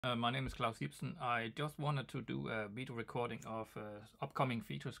My name is Klaus Gibson. I just wanted to do a video recording of upcoming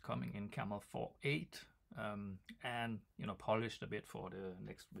features coming in Camel 4.8 and polished a bit for the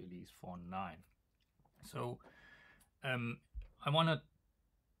next release 4.9. So I want to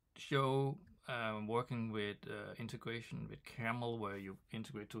show working with integration with Camel, where you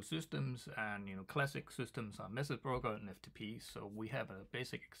integrate two systems, and classic systems are message broker and FTP. So we have a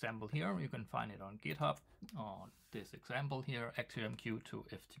basic example here. You can find it on GitHub on this example here, ActiveMQ to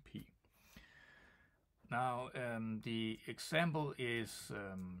FTP. Now the example is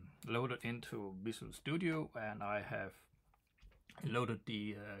loaded into Visual Studio, and I have loaded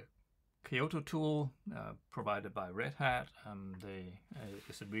the Kaoto tool provided by Red Hat.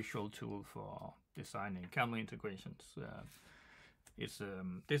 It's a visual tool for designing Camel integrations.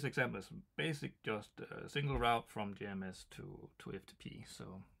 This example is basic, just a single route from JMS to FTP.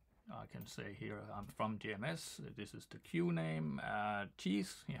 So I can say here I'm from JMS. This is the queue name,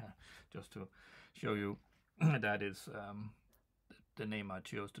 cheese. Yeah, just to show you that is the name I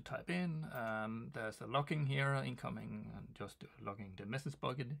chose to type in. There's a logging here, incoming, and just logging the message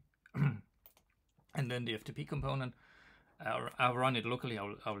bucket. And then the FTP component, I'll run it locally.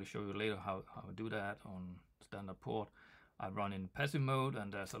 I will show you later how I do that on standard port. I run in passive mode,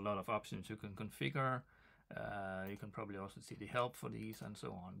 and there's a lot of options you can configure. You can probably also see the help for these and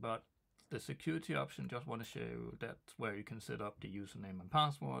so on. But the security option, just want to show you that's where you can set up the username and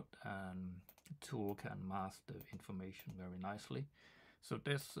password, and the tool can mask the information very nicely. So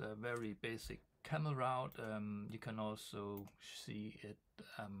that's a very basic Camel route. You can also see it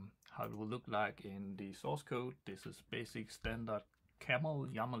how it will look like in the source code. This is basic standard Camel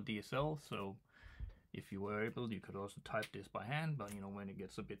YAML DSL. So if you were able, you could also type this by hand, but when it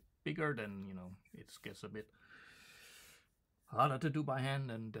gets a bit bigger, then it gets a bit harder to do by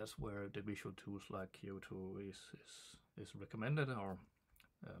hand, and that's where the visual tools like Kaoto is recommended, or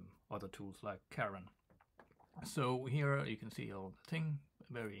other tools like Karen. So here you can see all the thing,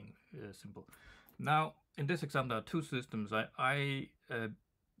 very simple. Now in this example, there are two systems.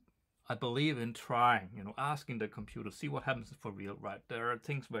 I believe in trying, asking the computer, see what happens for real, right? There are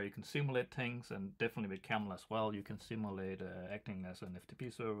things where you can simulate things, and definitely with Camel as well, you can simulate acting as an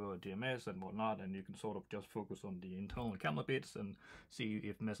FTP server or DMS and whatnot, and you can sort of just focus on the internal Camel bits and see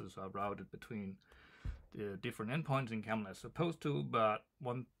if messages are routed between the different endpoints in Camel as supposed to. But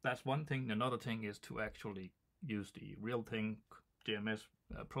that's one thing. Another thing is to actually use the real thing, DMS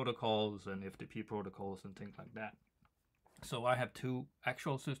protocols and FTP protocols and things like that. So I have two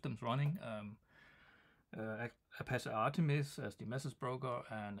actual systems running, Apache Artemis as the message broker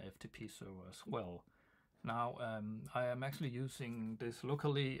and FTP server as well. Now I am actually using this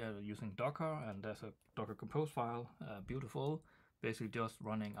locally using Docker, and there's a Docker compose file, beautiful. Basically just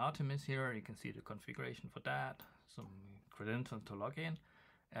running Artemis here. You can see the configuration for that, some credentials to log in,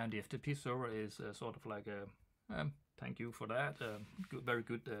 and the FTP server is sort of like a thank you for that, very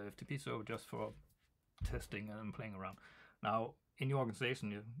good FTP server just for testing and playing around. Now, in your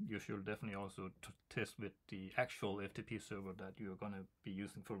organization, you should definitely also test with the actual FTP server that you're going to be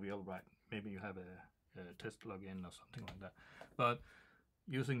using for real, right? Maybe you have a test login or something like that. But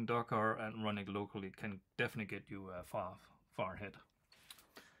using Docker and running locally can definitely get you far ahead.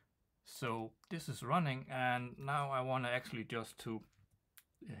 So this is running, and now I want to actually just to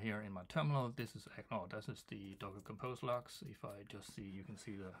here in my terminal. This is the Docker compose logs. If I just see, you can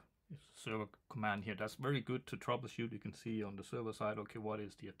see the server command here. That's very good to troubleshoot. You can see on the server side, okay, what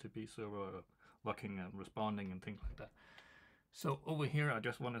is the FTP server looking and responding and things like that. So over here, I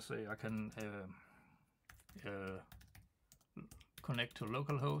just want to say I can connect to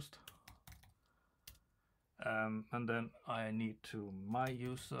localhost, and then I need to my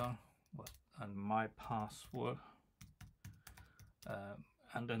user and my password,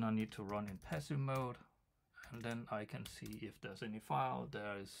 and then I need to run in passive mode. And then I can see if there's any file.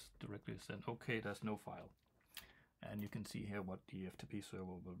 There is directly said, okay, there's no file. And you can see here what the FTP server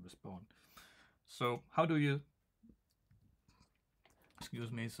will respond. So how do you,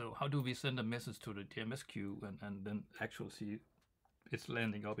 so how do we send a message to the DMS queue and then actually see it's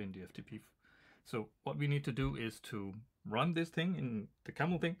landing up in the FTP? So what we need to do is to run this thing in the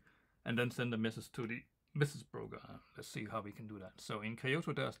Camel thing, and then send a message to the message broker. Let's see how we can do that. So in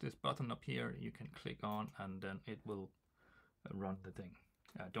Kaoto, there's this button up here you can click on, and then it will run the thing.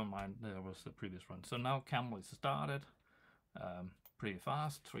 Don't mind, there was the previous run. So now Camel is started, pretty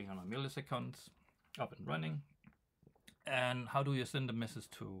fast, 300 milliseconds, up and running. And how do you send a message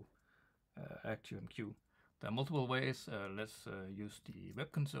to ActiveMQ? There are multiple ways. Let's use the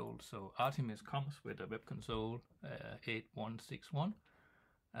web console. So Artemis comes with a web console 8161.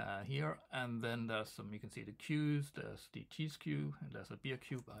 here, and then there's some, you can see the queues, there's the cheese queue, and there's a beer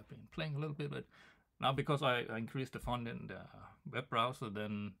queue. I've been playing a little bit, but now because I increased the font in the web browser,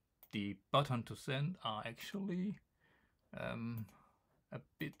 then the button to send are actually a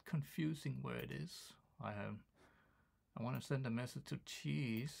bit confusing where it is. I want to send a message to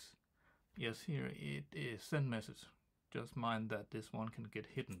cheese. Yes, here it is, send message. Just mind that this one can get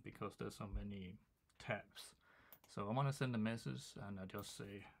hidden because there's so many tabs. So I want to send a message, and I just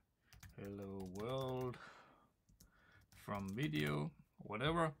say hello world from video,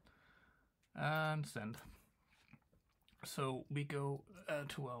 whatever, and send. So we go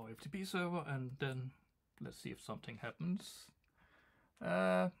to our FTP server, and then let's see if something happens.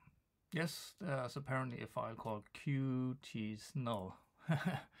 Yes, there's apparently a file called qcheese_null.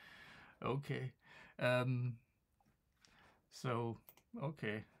 Okay. So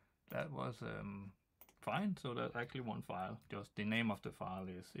okay, that was fine. So that's actually one file. Just the name of the file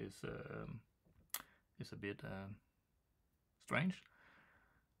is a bit strange.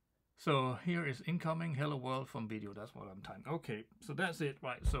 So here is incoming hello world from video. That's what I'm typing. Okay, so that's it,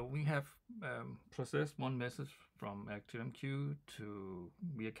 right? So we have processed one message from ActiveMQ to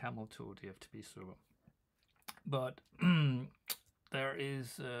via Camel to the FTP server. But there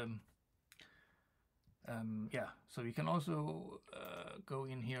is yeah. So you can also go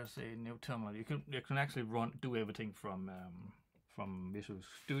in here, say new terminal. You can actually do everything from Visual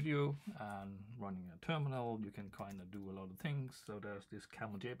Studio and running a terminal. You can kind of do a lot of things. So there's this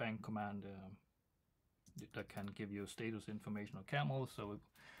Camel JBang command that can give you status information on Camel. So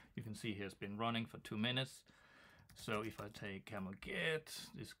you can see here it's been running for 2 minutes. So if I take Camel get,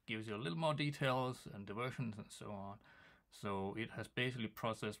 this gives you a little more details and the versions and so on. So it has basically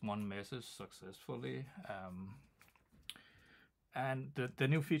processed one message successfully. And the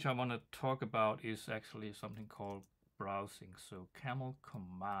new feature I want to talk about is actually something called browsing. So Camel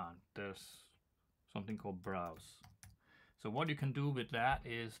command, there's something called browse. So what you can do with that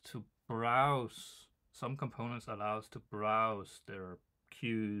is to browse. Some components allow us to browse their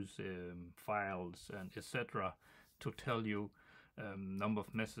queues, files, and etc. to tell you number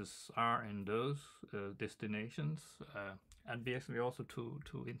of messages are in those destinations, and basically also to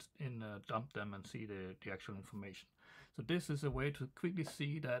dump them and see the actual information. So this is a way to quickly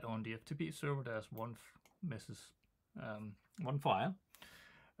see that on the FTP server there's one message, one file.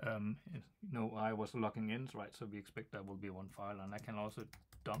 You know, I was logging in, right? So we expect that will be one file, and I can also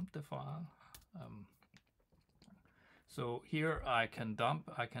dump the file. So here I can dump.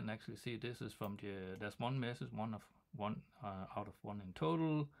 I can actually see this is from there's one message, one out of one in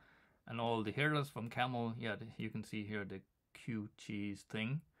total, and all the headers from Camel. Yeah, you can see here the qcheese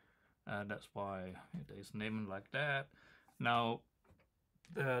thing. That's why it is named like that. Now,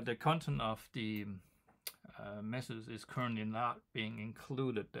 the content of the message is currently not being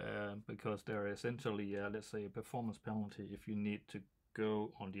included because there are essentially, let's say, a performance penalty if you need to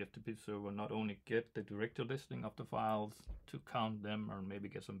go on the FTP server, not only get the directory listing of the files to count them or maybe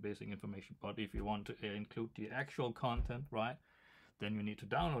get some basic information, but if you want to include the actual content, right, then you need to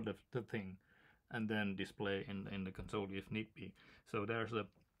download the thing and then display in the console if need be. So there's a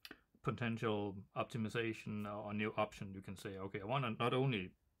potential optimization or new option. You can say, okay, I want to not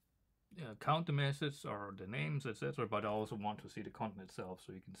only count the message or the names, etc., but I also want to see the content itself,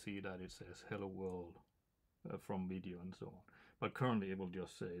 so you can see that it says hello world from video and so on. But currently it will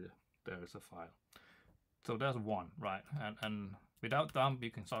just say that there is a file. So that's one, right? And without dump,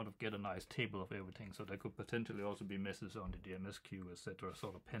 you can sort of get a nice table of everything. So there could potentially also be messages on the DMS queue, etc.,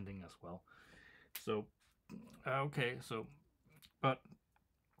 sort of pending as well. So, okay, so, but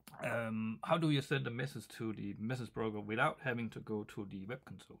how do you send a message to the message broker without having to go to the web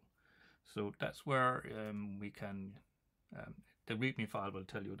console? So that's where we can, the README file will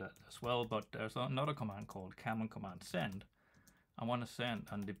tell you that as well, but there's another command called Camel command send. I want to send,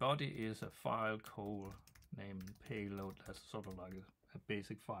 and the body is a file called named payload. That's sort of like a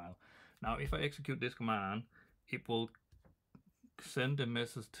basic file. Now, if I execute this command, it will send the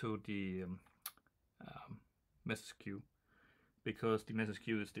message to the message queue, because the message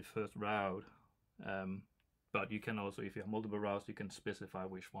queue is the first route. But you can also, if you have multiple routes, you can specify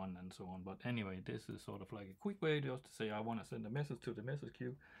which one and so on. But anyway, this is sort of like a quick way just to say I want to send a message to the message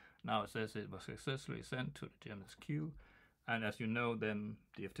queue. Now it says it was successfully sent to the GMS queue. And as you know, then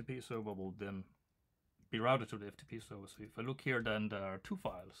the FTP server will then be routed to the FTP server. So if I look here, then there are two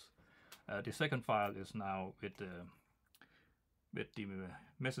files. The second file is now with the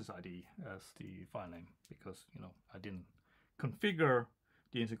message ID as the file name, because, you know, I didn't configure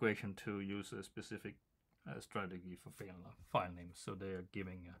the integration to use a specific strategy for file names. So they are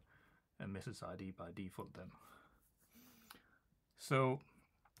giving a message ID by default then. So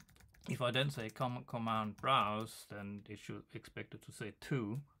If I then say command browse, then it should expect it to say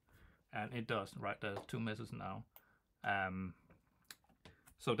 2, and it does, right? There's 2 messages now.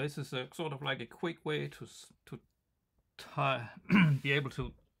 So this is a sort of like a quick way to be able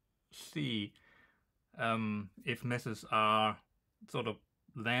to see if messages are sort of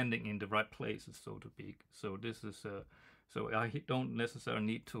landing in the right places, so to speak. So this is so I don't necessarily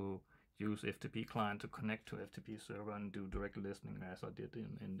need to use FTP client to connect to FTP server and do direct listening as I did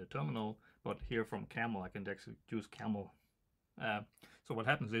in the terminal, but here from Camel I can actually use Camel. So what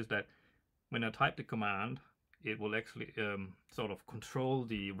happens is that when I type the command, it will actually sort of control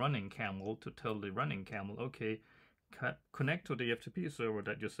the running Camel to tell the running Camel, okay, connect to the FTP server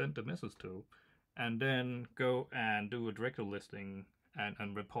that you sent the message to, and then go and do a directory listing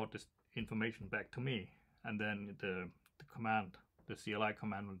and report this information back to me. And then the command, the CLI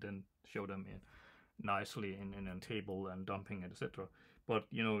command, will then show them nicely in a table and dumping it, etc. But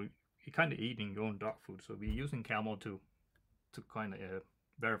you know, you're kind of eating your own dog food, so we're using Camel to kind of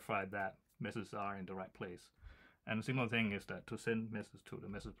verify that messages are in the right place. And a similar thing is that to send message to the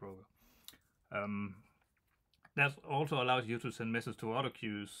message broker. That also allows you to send messages to other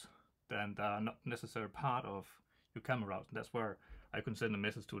queues that are not necessarily part of your Camel route. That's where I can send a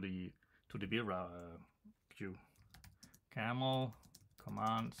message to the beer queue. Camel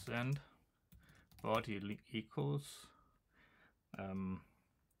command send body equals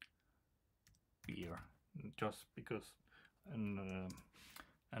beer, just because, and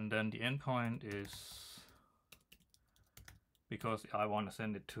then the endpoint is because I want to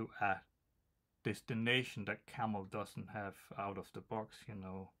send it to a destination that Camel doesn't have out of the box, you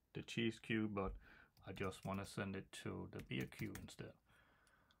know, the cheese queue, but I just want to send it to the beer queue instead.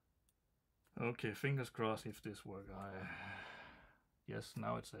 Okay, fingers crossed if this works. Yes,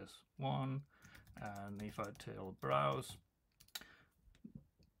 now it says 1, and if I tell browse,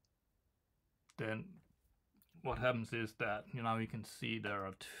 then what happens is that, you know, you can see there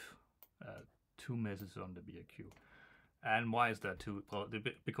are two messages on the beer queue. And why is that two? Well,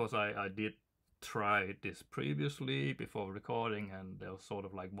 because I did try this previously before recording, and there was sort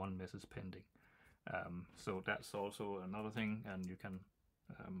of like one message pending. So that's also another thing, and you can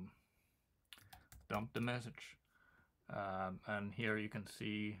dump the message. And here you can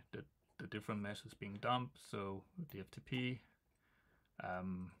see the different messages being dumped. So the FTP,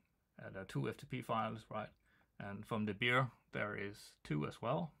 there are 2 FTP files, right? And from the beer, there is 2 as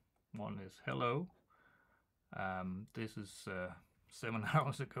well. One is hello. This is 7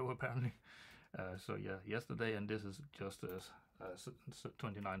 hours ago apparently. So yeah, yesterday, and this is just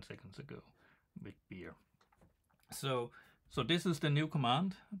 29 seconds ago with beer. So this is the new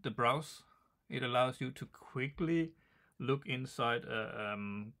command, the browse. It allows you to quickly look inside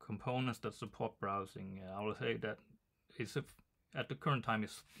components that support browsing. I will say that it's at the current time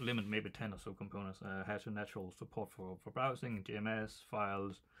it's limited, maybe 10 or so components. Has a natural support for browsing, JMS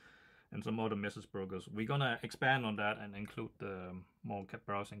files, and some other message brokers. We're gonna expand on that and include the more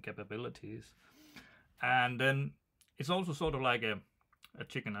browsing capabilities. And then it's also sort of like a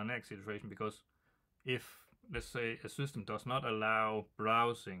chicken and egg situation, because if, let's say, a system does not allow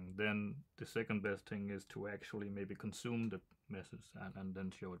browsing, then the second best thing is to actually maybe consume the message and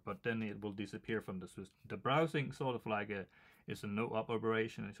then show it, but then it will disappear from the system. The browsing sort of like is a no-op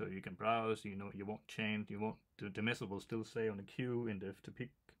operation, so you can browse, you know, you won't change, the message will still stay on the queue in the FTP.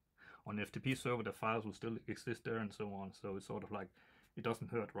 On the FTP server, the files will still exist there and so on. So it's sort of like, it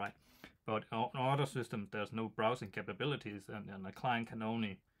doesn't hurt, right? But on other systems, there's no browsing capabilities, and the client can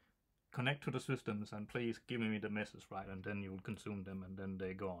only connect to the systems and please give me the message, right? And then you will consume them, and then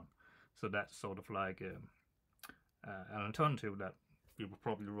they're gone. So that's sort of like an alternative that we will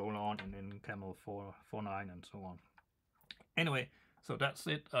probably roll on in Camel 4.9 and so on. Anyway, so that's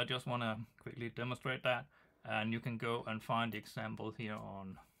it. I just want to quickly demonstrate that, and you can go and find the example here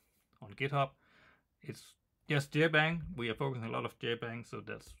on GitHub. It's just JBang. We are focusing a lot of JBang, so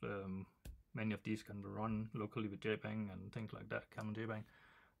that's many of these can be run locally with JBang and things like that, Camel JBang.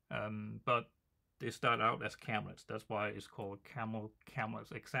 But they start out as Camelets. That's why it's called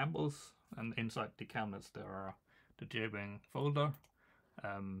Camelets examples. And inside the Camelets there are the JBang folder,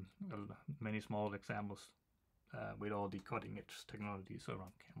 many small examples with all the cutting edge technologies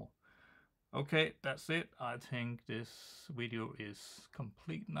around Camel. Okay, that's it. I think this video is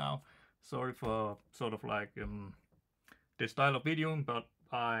complete now. Sorry for sort of like this style of videoing, but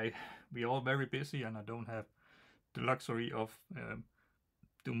we're all very busy, and I don't have the luxury of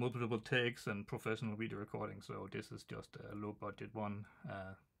do multiple takes and professional video recording. So this is just a low budget one,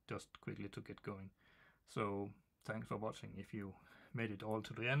 just quickly to get going. So thanks for watching if you made it all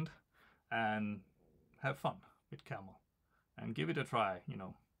to the end, and have fun with Camel and give it a try, you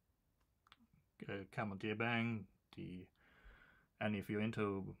know. Camel JBang, and if you're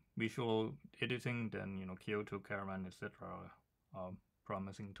into visual editing, then Kaoto, Caravan, etc. are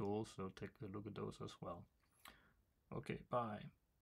promising tools. So take a look at those as well. Okay, bye.